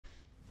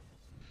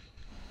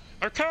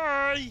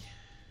Okay!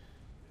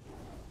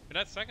 And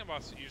that second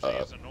boss usually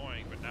is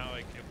annoying, but now,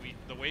 like,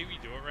 the way we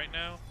do it right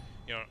now,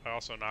 you know, I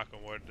also knock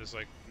on wood, is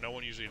like, no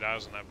one usually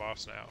dies on that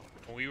boss now.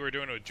 When we were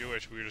doing it with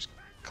Jewish, we were just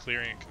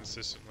clearing it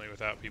consistently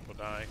without people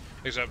dying.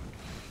 Except,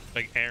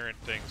 like, errant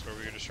things where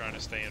we were just trying to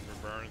stay in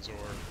for burns or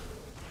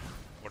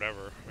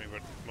whatever. I mean,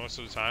 but most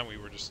of the time we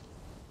were just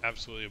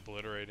absolutely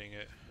obliterating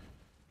it.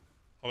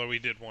 Although we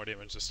did more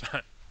damage this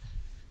time.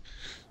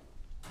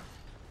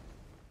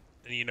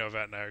 And you know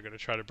Vat and I are going to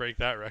try to break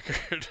that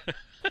record.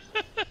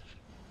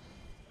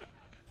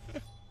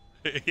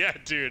 Yeah,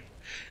 dude.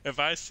 If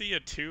I see a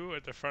 2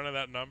 at the front of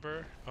that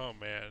number, oh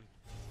man.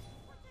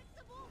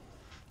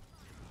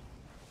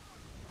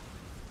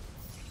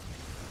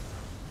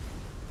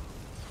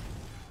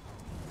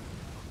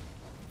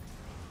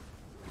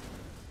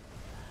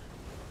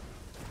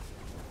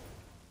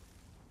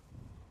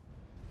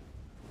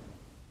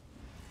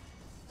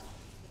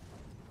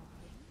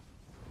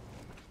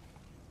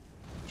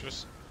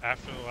 Just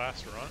after the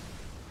last run?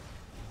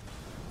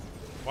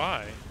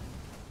 Why?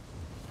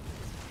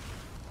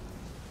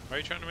 Why are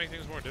you trying to make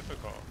things more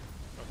difficult?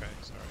 Okay,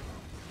 sorry.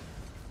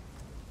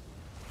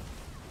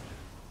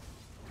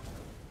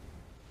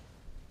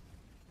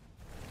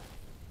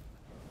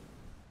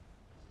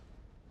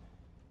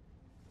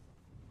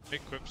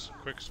 Make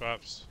quick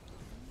swaps.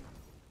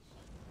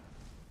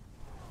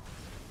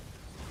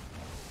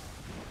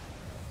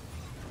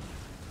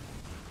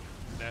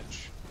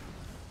 Netch.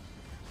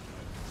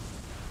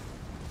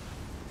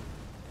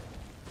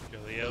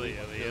 Yelly.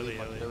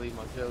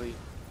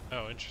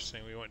 Oh,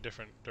 interesting. We went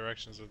different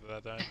directions with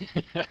that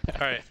time.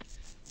 Alright.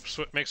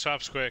 Make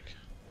swaps quick.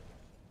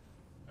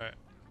 Alright.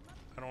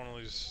 I don't want to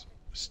lose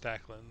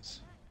stack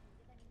lens.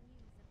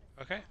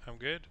 Okay, I'm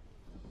good.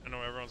 I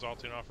know everyone's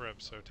ulting off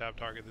rip, so tab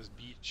target this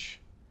beach.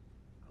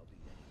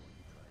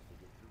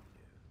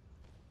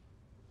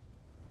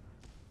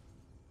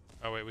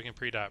 Oh wait, we can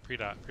pre-dot.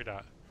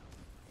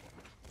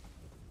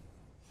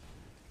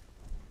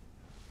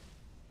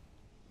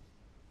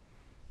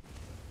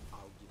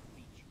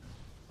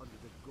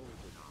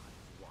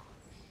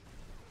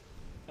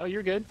 Oh,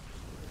 you're good.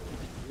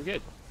 You're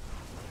good.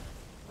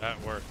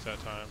 That worked that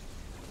time.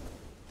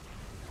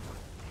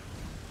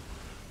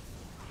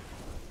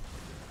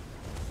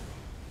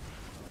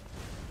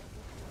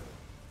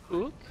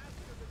 Ook.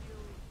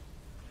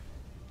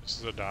 This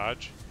is a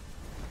dodge.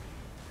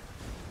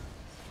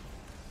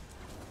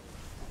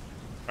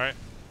 Alright.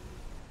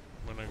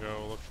 I'm gonna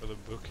go look for the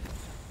book.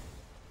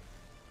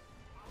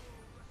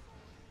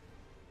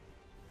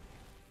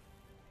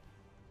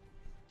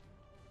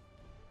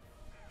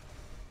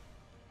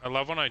 I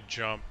love when I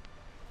jump.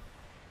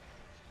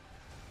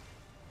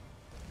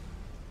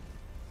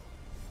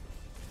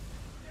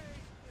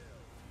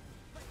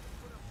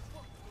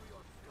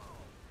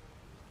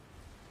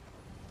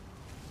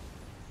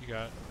 You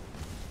got it.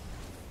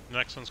 The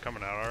next one's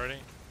coming out already.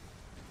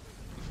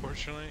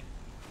 Unfortunately.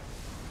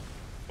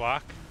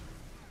 Block.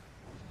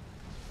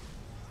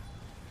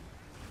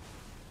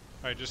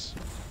 Alright, just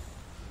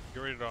get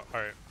ready to.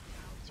 Alright.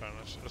 Sorry,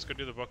 let's go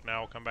do the book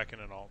now. We'll come back in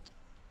and alt.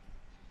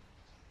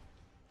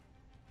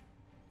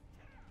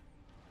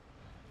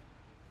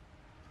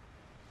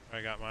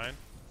 I got mine.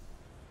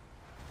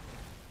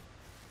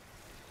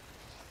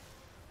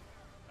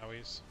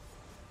 Owies.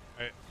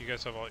 Alright, you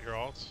guys have all your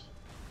alts?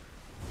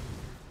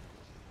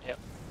 Yep.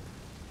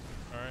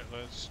 Alright,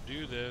 let's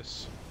do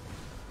this.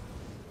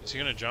 Is he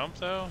gonna jump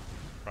though?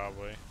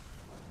 Probably.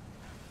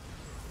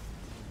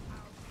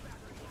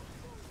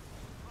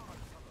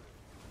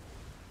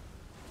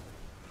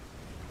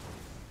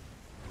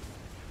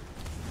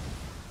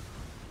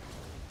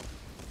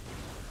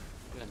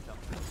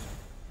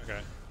 Okay.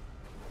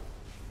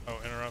 Oh,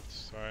 interrupt.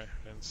 Sorry,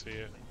 didn't see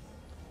it.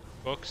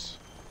 Books.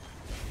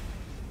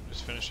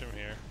 Just finish him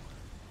here.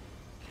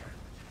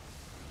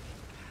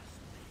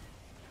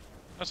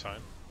 That's fine.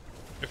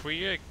 If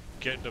we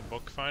get the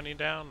book finding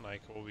down,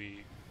 like, we'll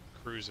be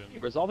cruising.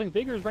 Resolving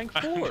Vigor is rank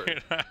 4.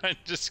 I'm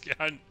just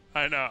kidding.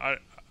 I know.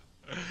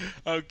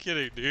 I'm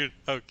kidding, dude.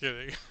 I'm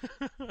kidding.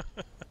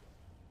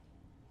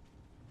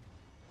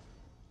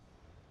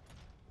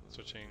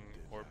 Switching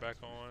orb back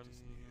on.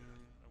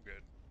 I'm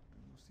good.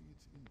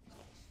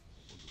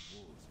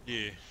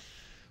 Yeah.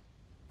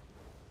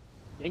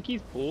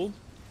 Yankees pulled.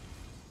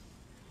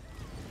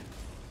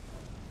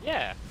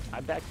 Yeah,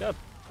 I backed up.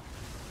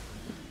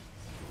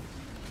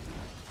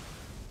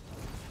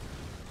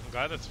 I'm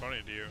glad that's funny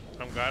to you.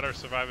 I'm glad our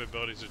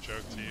survivability is a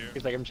joke to you.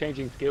 He's like, I'm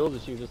changing skills,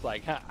 and she was just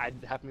like, huh, I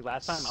happened me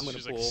last time, I'm gonna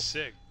She's pull. like,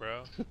 sick,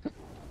 bro.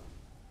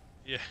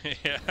 Yeah,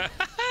 yeah.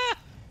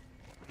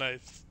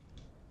 Nice.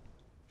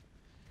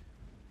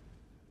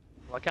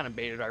 Well, I kind of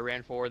baited. I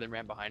ran forward, then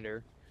ran behind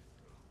her.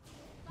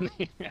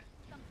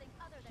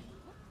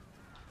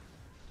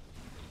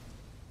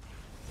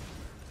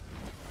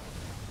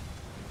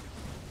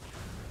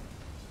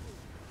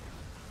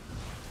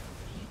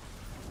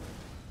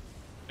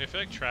 I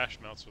feel like trash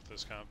melts with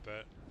this comp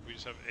bet. We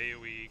just have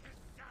AoE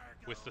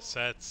with the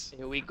sets.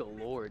 AoE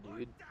galore,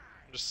 dude.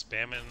 I'm just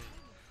spamming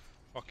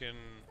fucking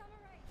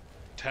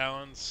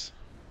talons.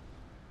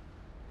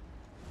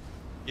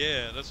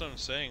 Yeah, that's what I'm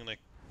saying. Like,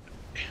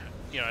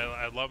 you know,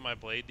 I love my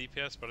blade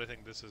DPS, but I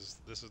think this is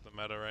the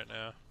meta right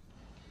now.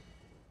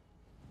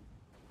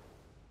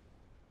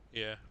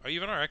 Yeah. Or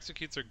even our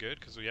executes are good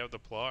because we have the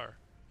Plar,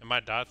 and my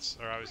dots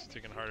are obviously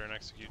taking harder in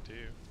execute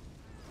too.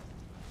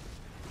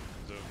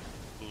 The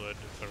blood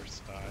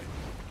thirst die.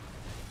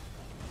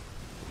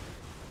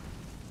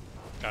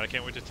 God, I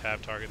can't wait to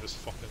tab target this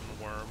fucking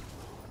worm.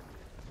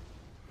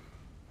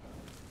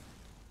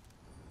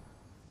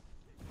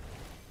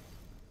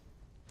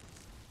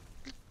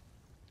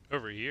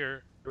 Over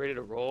here. You ready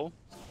to roll?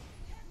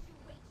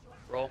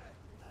 Roll.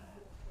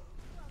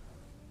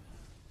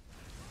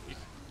 You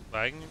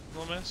lagging,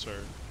 Lemes, or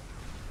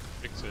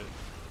fix it?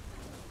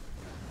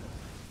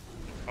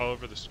 All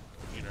over the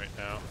screen right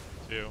now,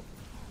 too.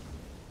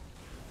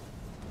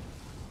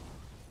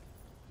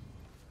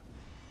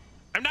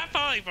 I'm not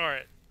falling for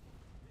it!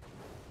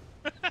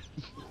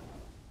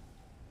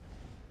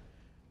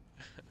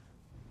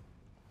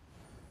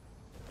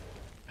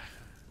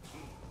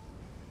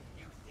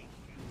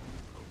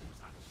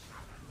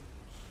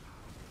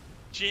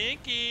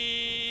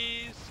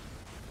 Jinkies!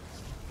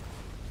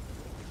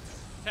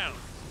 Towns,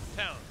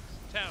 towns,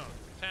 towns,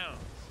 towns.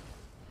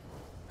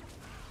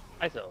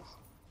 Ice elves.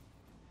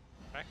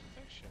 Back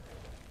infection.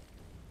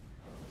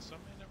 Some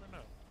may never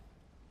know.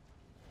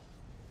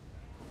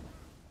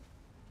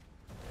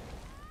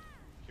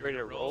 You ready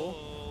to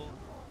roll?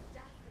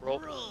 Roll.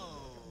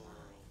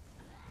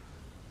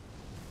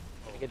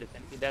 Did I get a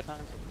empty that time?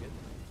 So we're good.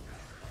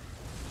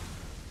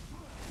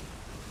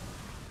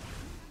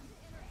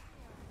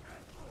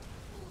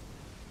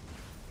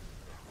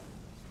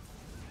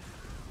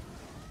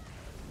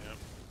 Yep.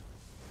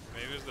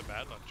 Maybe it was the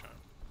bad luck charm.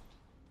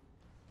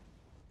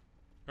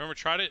 Remember,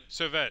 try to...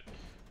 So, Vet,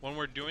 when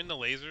we're doing the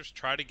lasers,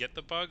 try to get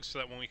the bugs so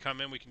that when we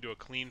come in, we can do a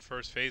clean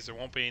first phase. There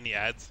won't be any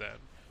ads then.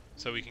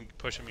 So we can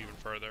push them even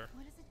further.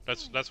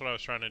 That's what I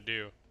was trying to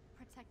do.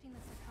 Protecting the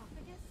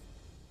sarcophagus?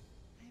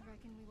 I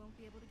reckon we won't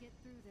be able to get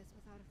through this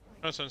without a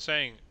fight. That's what I'm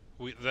saying.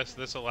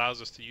 This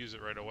allows us to use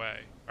it right away.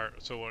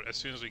 So as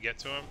soon as we get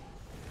to him...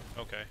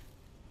 Okay.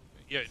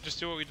 Yeah, just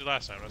do what we did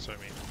last time. That's what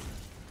I mean.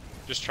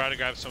 Just try to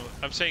grab some...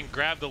 I'm saying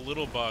grab the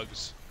little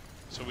bugs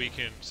so we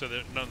can... So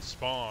that none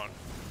spawn.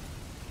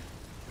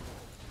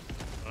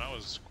 Well, that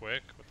was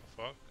quick. What the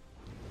fuck?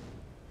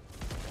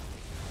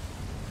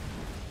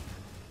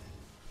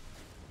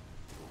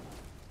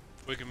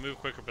 We can move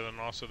quicker, but then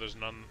also there's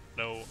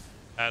no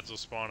ads will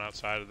spawn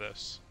outside of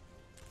this.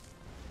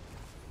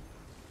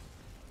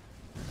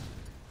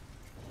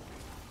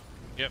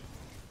 Yep.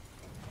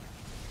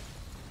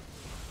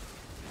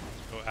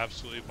 Let's go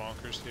absolutely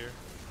bonkers here.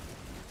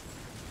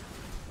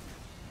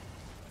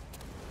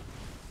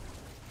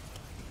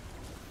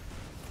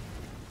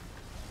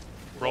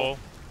 Roll.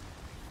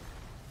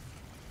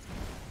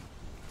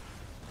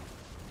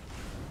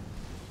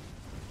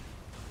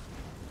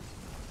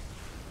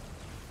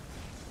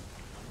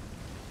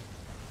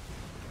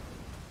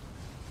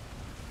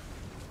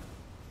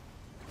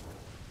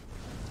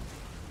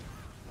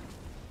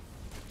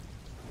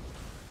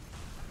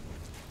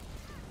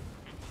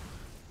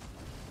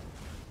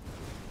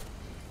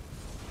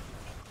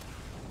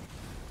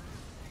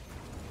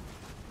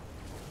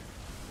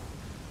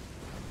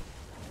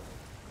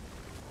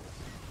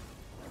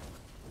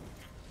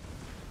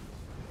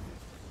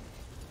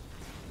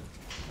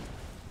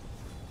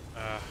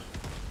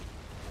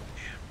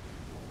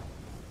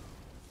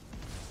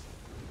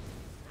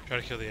 Try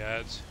to kill the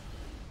ads.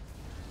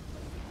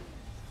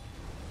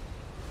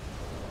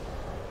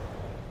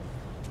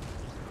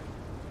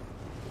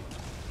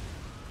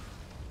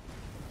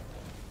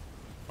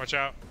 Watch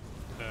out,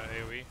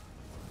 AoE.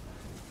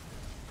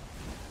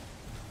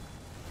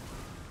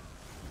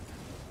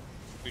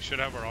 We should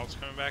have our ults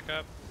coming back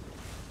up.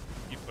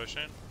 Keep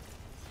pushing.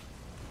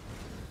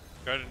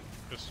 Go ahead and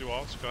just do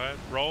ults. Go ahead.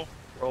 Roll.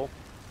 Roll.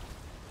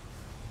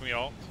 Can we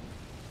ult?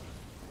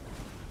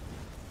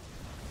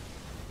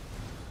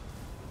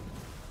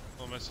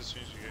 We'll miss as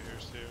soon as you get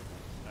yours too.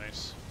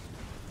 Nice.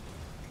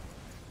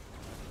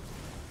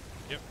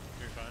 Yep,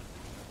 you're fine.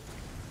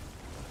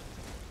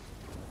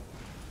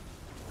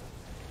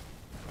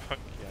 Fuck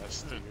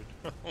yes, dude.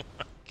 Oh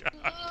my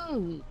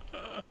god.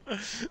 But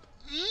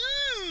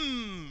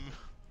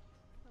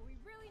we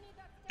really need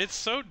that. It's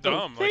so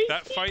dumb. Like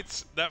that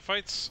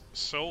fight's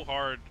so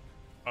hard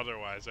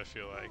otherwise, I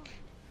feel like.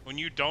 When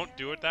you don't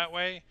do it that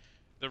way,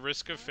 the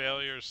risk of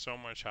failure is so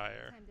much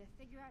higher. Time to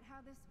figure out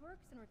how this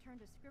works and return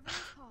to Scrivener's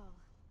Hall.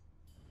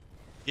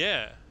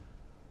 Yeah.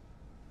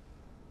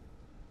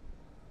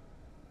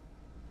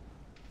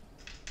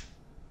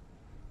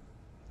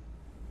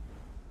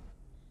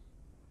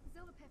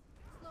 Zilipip,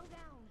 slow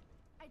down.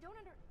 I don't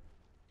under...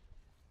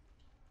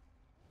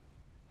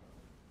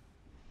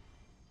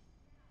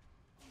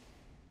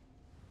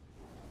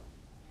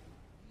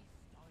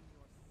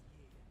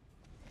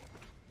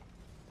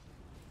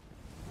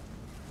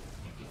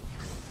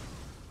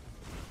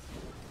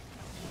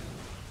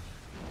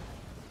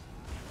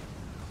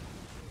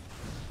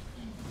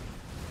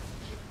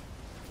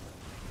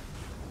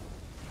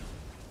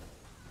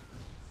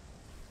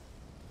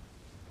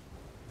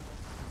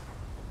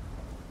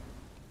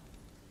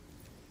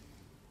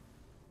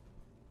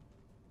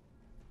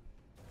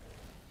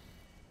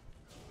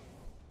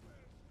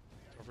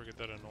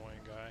 that annoying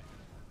guy.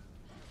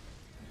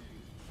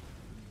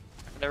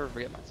 I never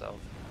forget myself.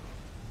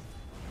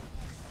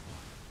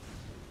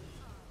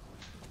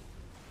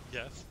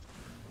 Yes.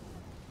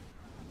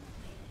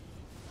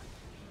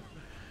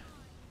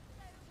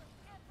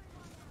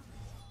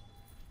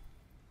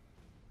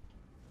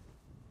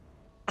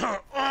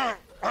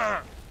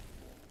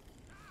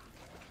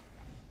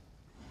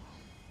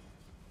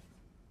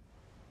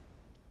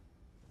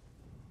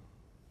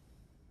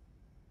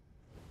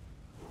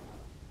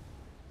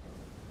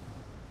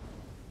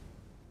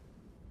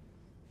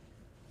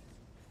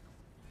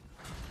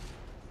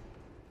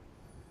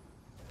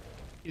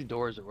 These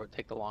doors are what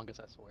take the longest,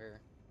 I swear.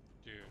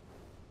 Dude,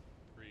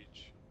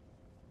 reach.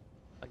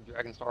 Like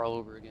Dragon Star all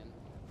over again.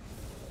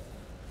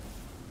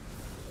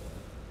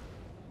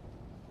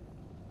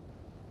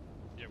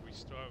 Yeah, we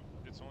still have,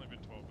 it's only been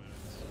 12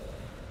 minutes.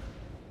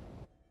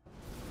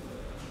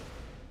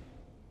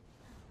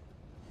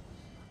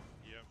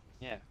 Yep.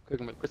 Yeah,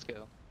 cooking with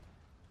Crisco.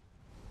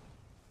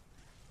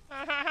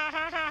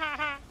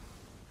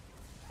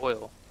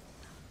 Oil.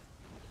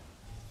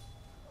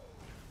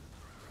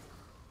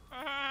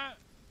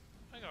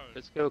 Hang on.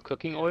 Crisco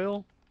cooking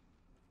oil?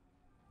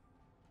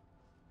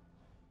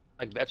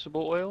 Like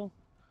vegetable oil?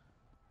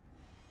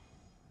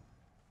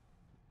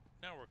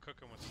 Now we're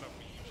cooking with stuff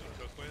we usually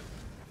cook with.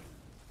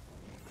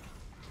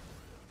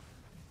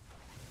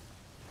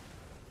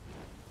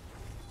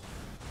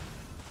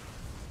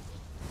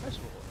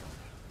 Vegetable oil.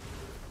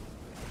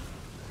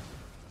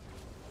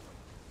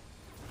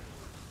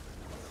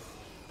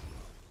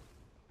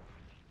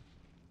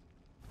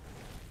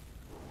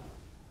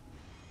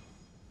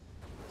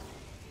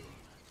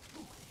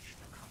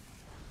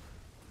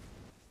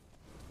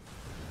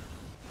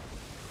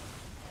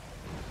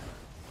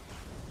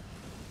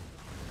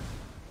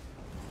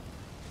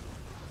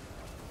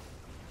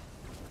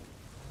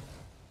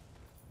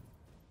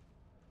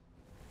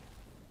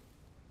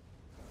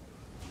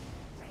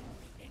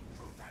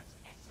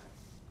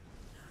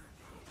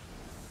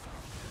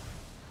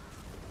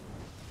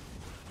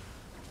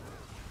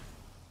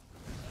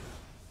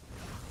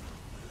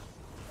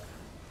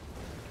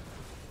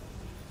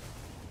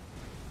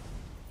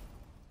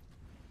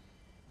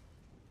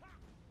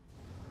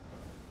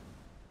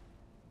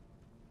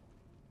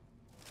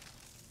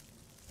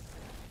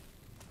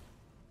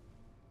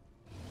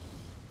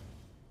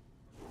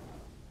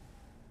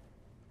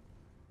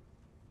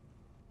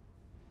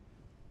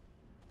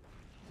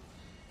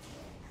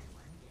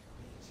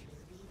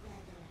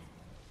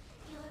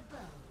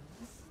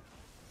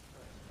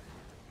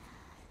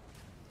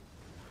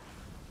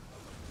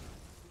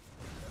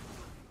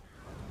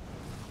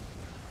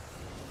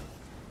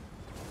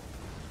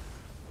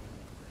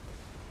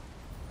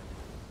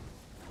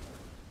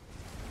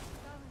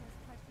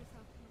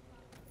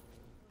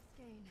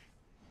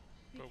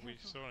 But we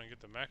still didn't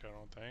get the mech, I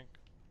don't think.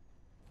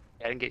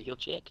 I didn't get heal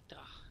checked.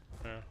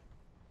 Yeah.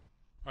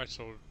 Alright,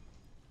 so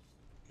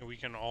we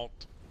can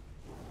alt.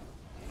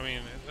 I mean,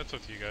 that's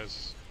up to you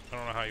guys. I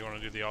don't know how you want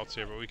to do the alts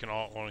here, but we can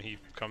alt when he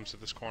comes to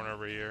this corner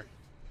over here.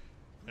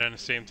 And the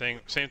same thing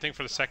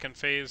for the second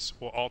phase.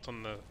 We'll alt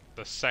on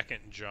the second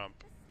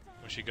jump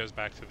when she goes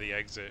back to the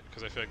exit,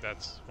 because I feel like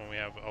that's when we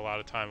have a lot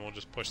of time. We'll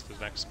just push the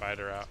next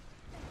spider out.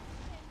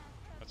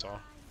 That's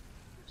all.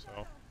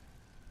 So.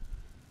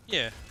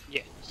 Yeah.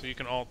 Yeah. So you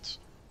can alt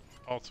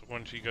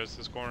when she goes to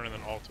this corner, and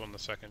then alt on the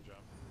second jump.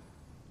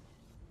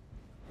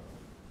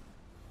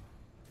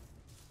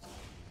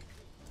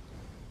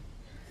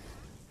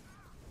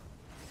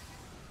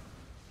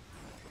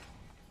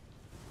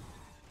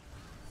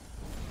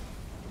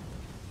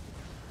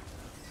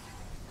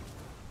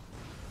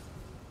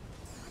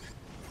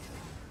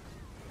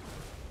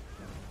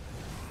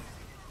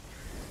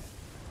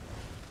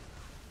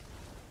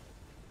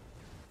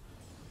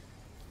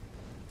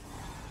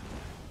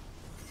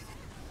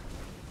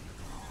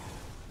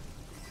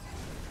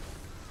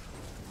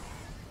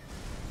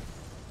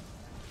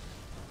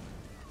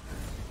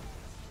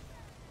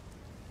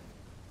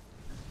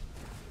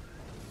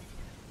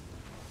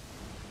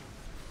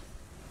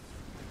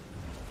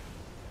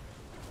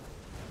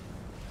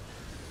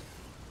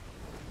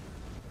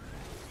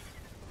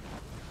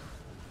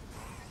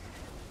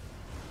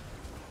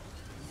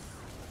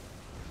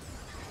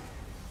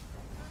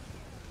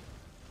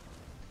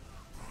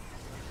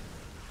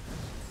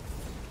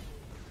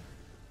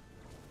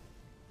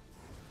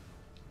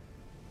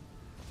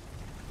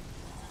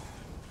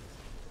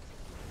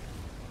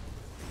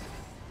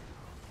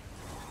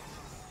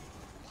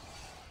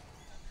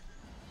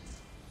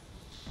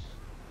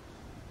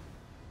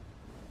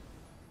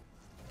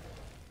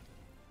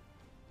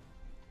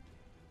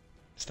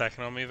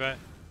 Stacking on me, Vet?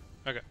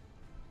 Okay.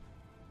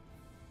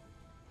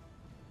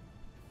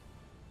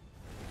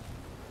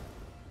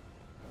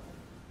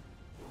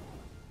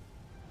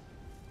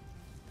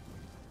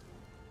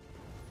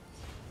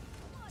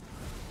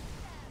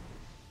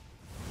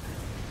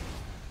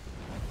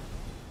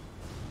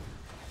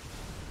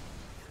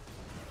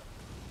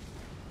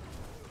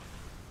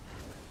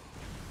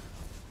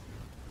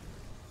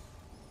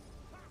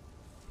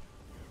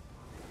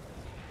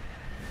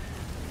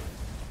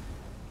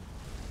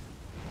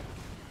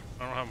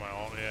 I don't have my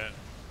ult yet.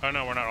 Oh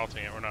no, we're not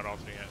ulting it. We're not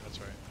ulting it. That's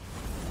right.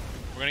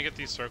 We're gonna get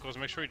these circles.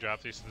 Make sure we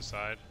drop these to the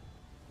side.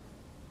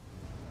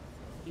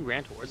 You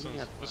ran towards me.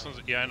 This one's.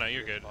 Yeah, I know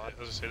you're good. I was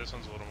gonna say this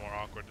one's a little more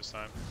awkward this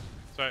time.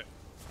 Sorry.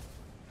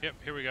 Yep.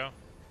 Here we go.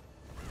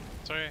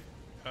 Sorry.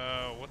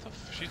 What the?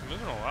 She's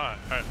moving a lot.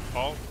 Alright,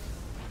 ult.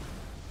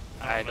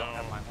 I don't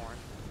have my horn.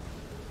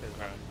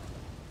 Okay.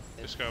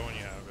 Just go when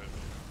you have it.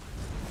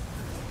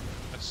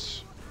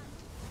 That's.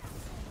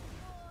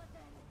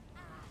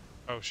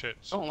 Oh shit.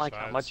 I don't like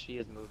how much she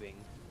is moving.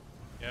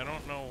 Yeah, I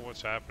don't know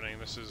what's happening.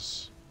 This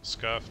is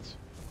scuffed.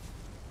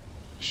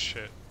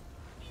 Shit.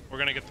 We're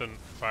gonna get the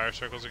fire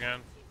circles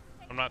again.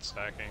 I'm not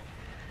stacking.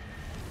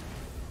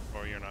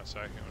 Or you're not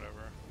stacking,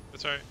 whatever.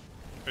 It's alright.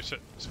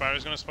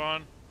 Spider's gonna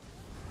spawn.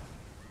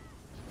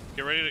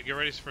 Get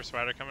ready for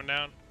spider coming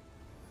down.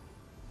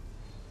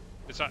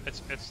 It's not,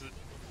 it's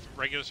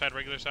regular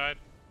side.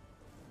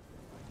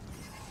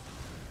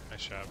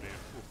 Nice job, dude.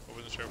 Ooh, I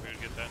wasn't sure if we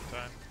would get that in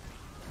time.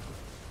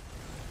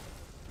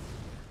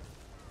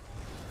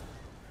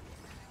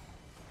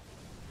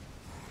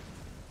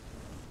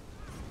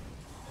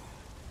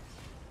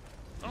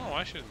 I don't know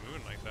why she was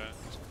moving like that.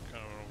 It's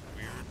kind of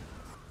weird.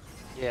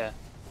 Yeah.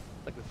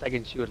 Like the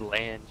second she would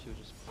land, she would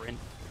just sprint.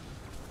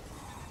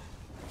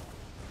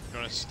 You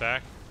want to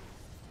stack?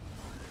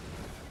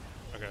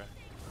 Okay.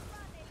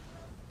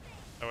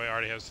 That way it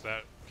already has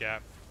that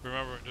gap.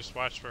 Remember, just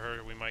watch for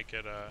her. We might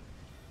get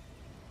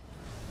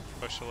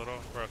pushed a little.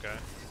 We're okay.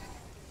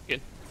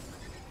 Good.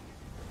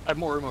 I have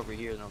more room over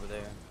here than over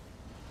there.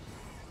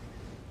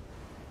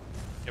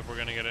 If we're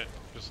gonna get it,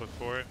 just look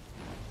for it.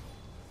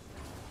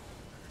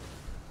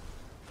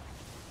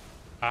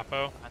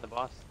 Oppo. Behind the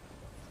boss.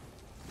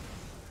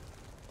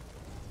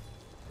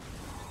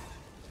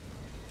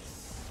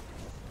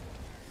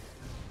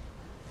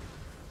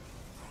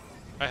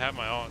 I have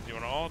my ult. Do you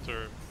want to ult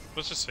or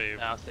let's just save?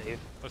 Now save.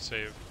 Let's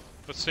save.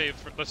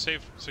 Let's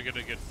save so get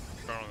to get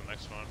thrown on the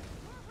next one.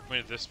 I mean,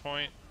 at this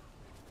point,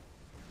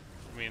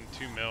 I mean,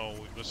 2 mil.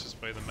 Let's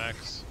just play the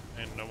mechs,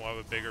 and we'll have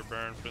a bigger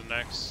burn for the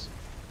next.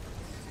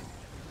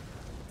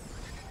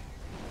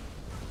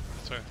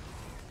 Sorry.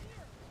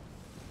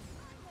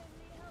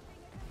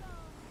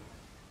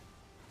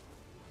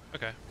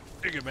 Okay,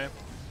 you're good, man.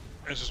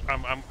 It's just I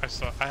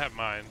have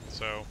mine.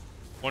 So,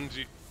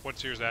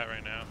 what's yours at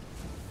right now?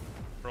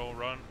 Roll,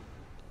 run.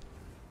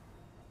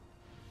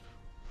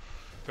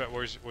 But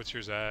what's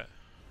yours at?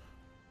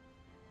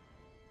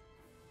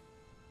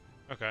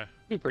 Okay.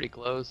 Be pretty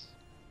close.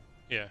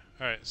 Yeah.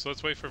 All right. So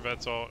let's wait for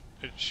Vet's ult.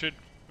 It should.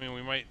 I mean,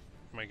 we might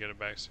get it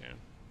back soon.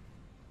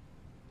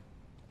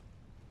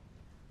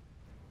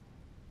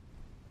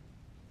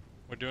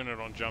 We're doing it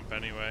on jump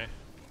anyway.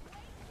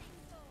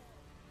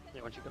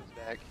 Yeah, when she comes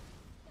back.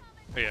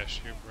 Oh yeah,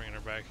 you're bringing her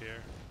back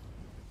here.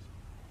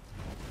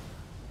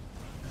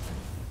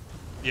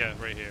 Yeah,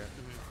 right here.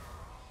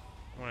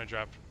 I want to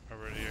drop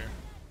over to here.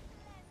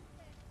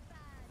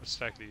 Let's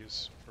stack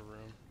these for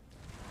room.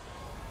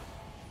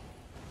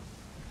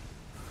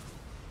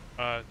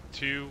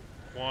 2,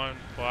 1,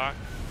 block.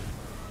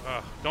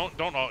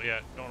 Don't ult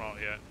yet. Don't ult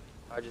yet.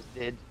 I just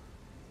did.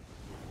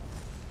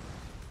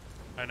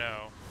 I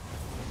know.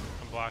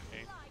 I'm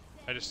blocking.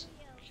 I just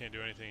can't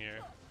do anything here.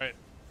 Alright,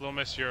 Little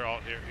Miss, your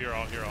ult here. Your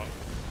ult.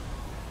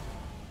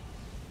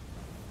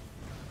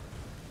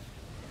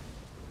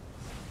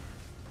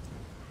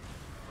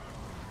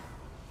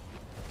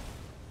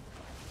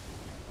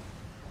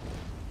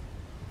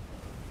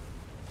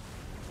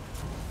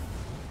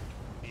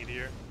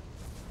 Meteor.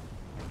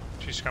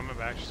 She's coming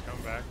back.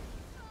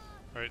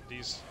 Alright,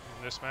 this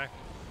mech.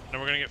 Then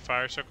we're gonna get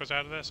fire circles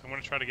out of this. I'm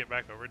gonna try to get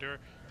back over to her.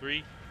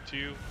 3,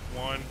 2,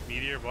 1,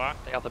 meteor block.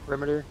 Take out the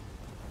perimeter.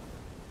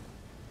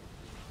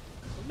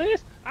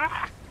 Miss!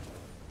 Ah!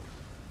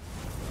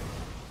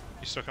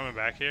 You still coming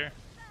back here?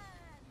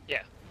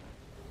 Yeah.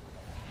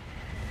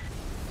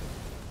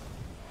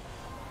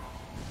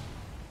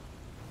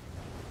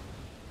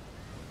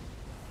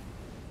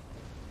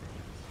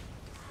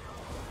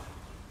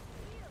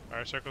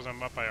 Fire circles,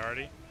 I'm up by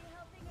Artie.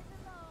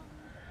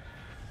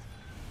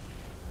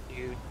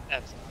 Dude,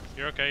 that's...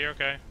 You're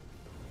okay.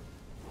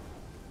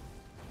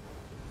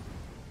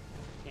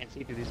 Can't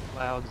see through these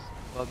clouds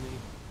above me.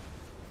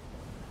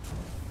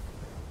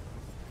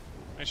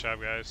 Nice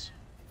job, guys.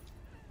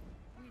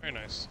 Very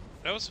nice.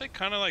 That was like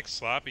kind of like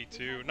sloppy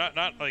too. Not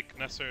like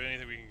necessarily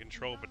anything we can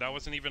control, but that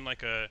wasn't even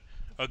like a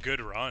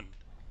good run,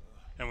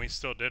 and we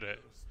still did it.